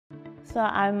So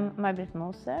I'm May-Britt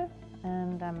Moser,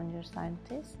 and I'm a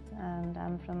neuroscientist, and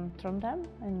I'm from Trondheim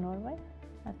in Norway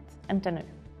at NTNU.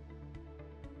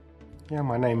 Yeah,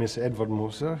 my name is Edvard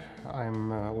Moser.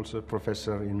 I'm also a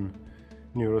professor in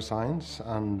neuroscience,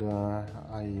 and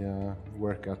I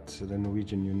work at the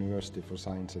Norwegian University for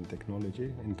Science and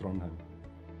Technology in Trondheim.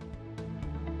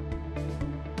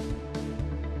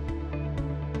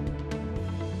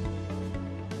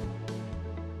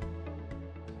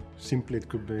 Simply, it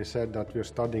could be said that we're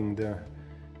studying the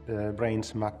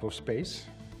brain's map of space.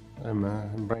 The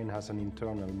brain has an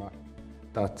internal map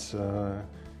that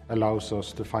allows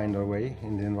us to find our way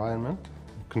in the environment.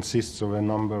 It consists of a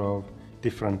number of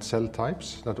different cell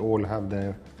types that all have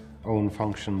their own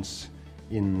functions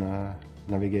in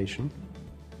navigation.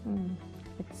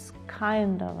 It's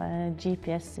kind of a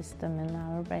GPS system in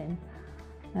our brain.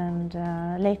 And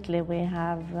lately we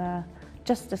have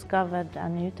just discovered a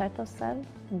new type of cell,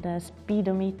 the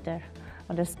speedometer,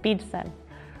 or the speed cell.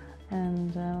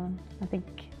 And I think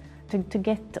to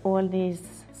get all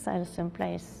these cells in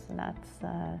place, that's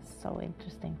so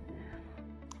interesting.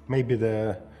 Maybe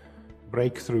the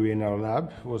breakthrough in our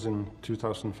lab was in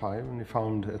 2005, and we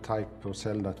found a type of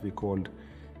cell that we called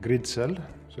grid cell.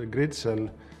 So a grid cell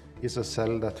is a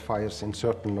cell that fires in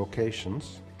certain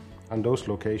locations, and those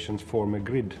locations form a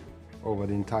grid over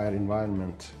the entire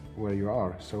environment where you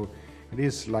are. So it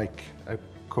is like a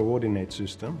coordinate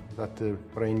system that the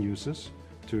brain uses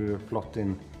to plot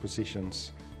in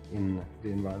positions in the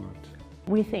environment.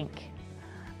 We think,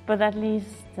 but at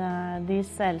least these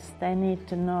cells, they need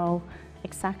to know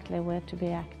exactly where to be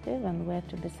active and where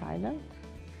to be silent.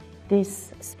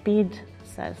 These speed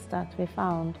cells that we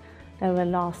found, they're the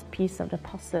last piece of the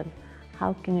puzzle.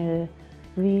 How can you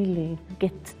really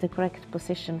get the correct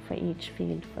position for each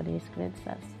field for these grid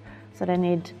cells? So they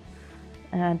need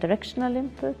directional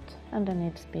input and they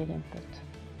need speed input.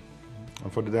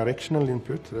 And for the directional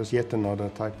input, there's yet another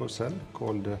type of cell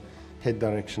called head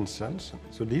direction cells.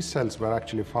 So these cells were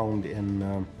actually found in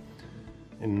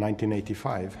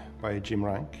 1985 by Jim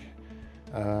Rank.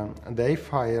 And they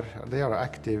are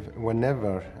active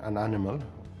whenever an animal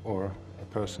or a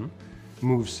person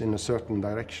moves in a certain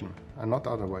direction and not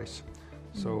otherwise.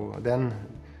 So then,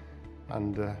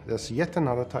 there's yet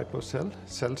another type of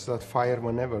cells that fire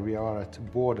whenever we are at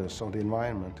borders of the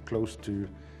environment, close to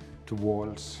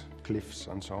walls, cliffs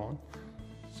and so on.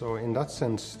 So in that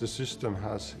sense, the system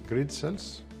has grid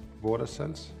cells, border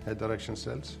cells, head direction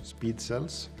cells, speed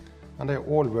cells, and they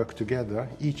all work together.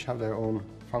 Each have their own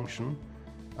function,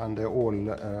 and they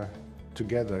all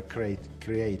together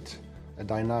create a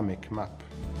dynamic map.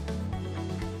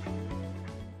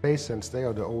 Base cells, they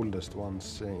are the oldest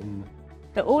ones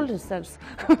The oldest cells.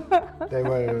 They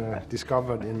were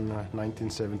discovered in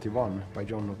 1971 by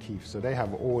John O'Keefe, so they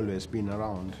have always been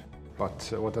around.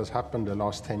 But what has happened the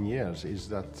last 10 years is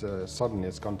that suddenly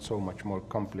it's gone so much more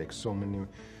complex, so many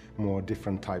more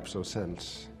different types of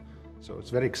cells. So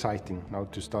it's very exciting now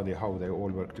to study how they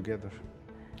all work together.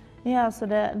 Yeah, so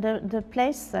the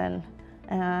place cell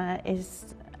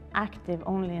is active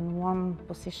only in one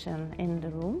position in the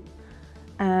room.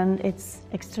 And it's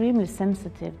extremely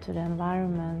sensitive to the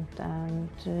environment and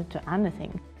to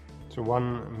anything. So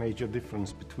one major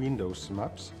difference between those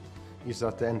maps is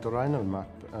that the entorhinal map,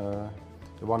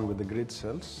 the one with the grid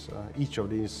cells, each of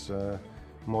these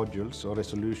modules or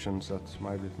resolutions that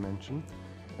May-Britt mentioned,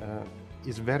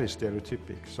 is very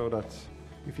stereotypic, so that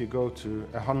if you go to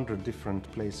 100 different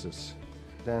places,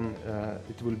 then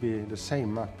it will be the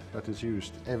same map that is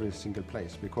used every single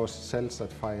place, because cells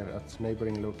that fire at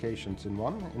neighboring locations in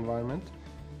one environment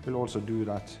will also do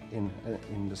that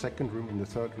in the second room, in the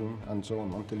third room, and so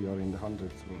on until you are in the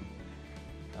 100th room.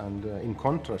 And in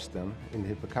contrast then, in the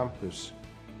hippocampus,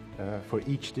 for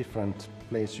each different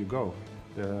place you go,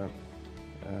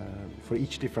 for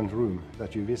each different room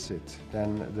that you visit,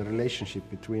 then the relationship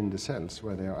between the cells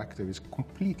where they are active is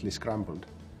completely scrambled,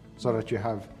 so that you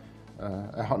have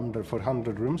for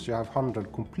 100 rooms, you have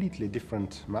 100 completely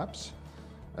different maps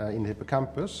in the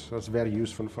hippocampus. So it's very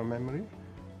useful for memory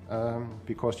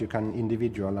because you can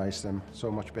individualize them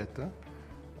so much better.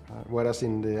 Whereas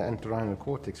in the entorhinal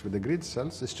cortex with the grid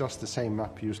cells, it's just the same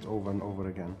map used over and over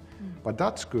again. But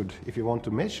that's good if you want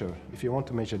to measure. If you want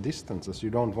to measure distances,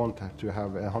 you don't want to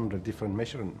have 100 different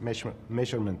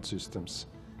measurement systems.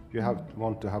 You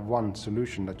want to have one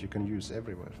solution that you can use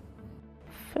everywhere.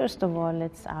 First of all,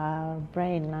 it's our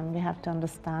brain, and we have to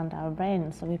understand our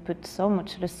brain. So we put so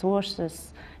much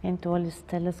resources into all these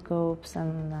telescopes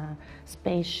and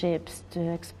spaceships to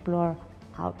explore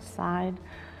outside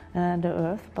the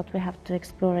Earth, but we have to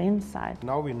explore inside.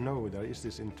 Now we know there is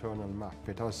this internal map.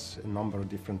 It has a number of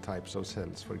different types of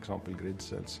cells, for example, grid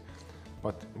cells.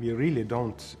 but we really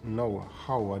don't know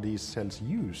how are these cells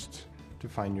used to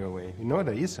find your way. We know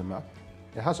there is a map.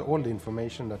 It has all the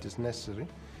information that is necessary,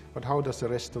 but how does the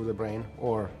rest of the brain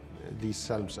or these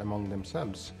cells among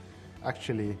themselves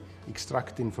actually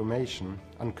extract information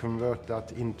and convert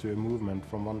that into a movement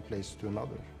from one place to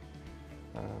another?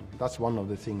 That's one of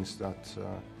the things that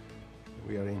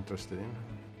we are interested in.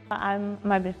 I'm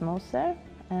May-Britt Moser,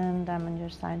 and I'm a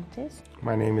neuroscientist.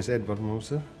 My name is Edvard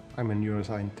Moser. I'm a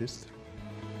neuroscientist.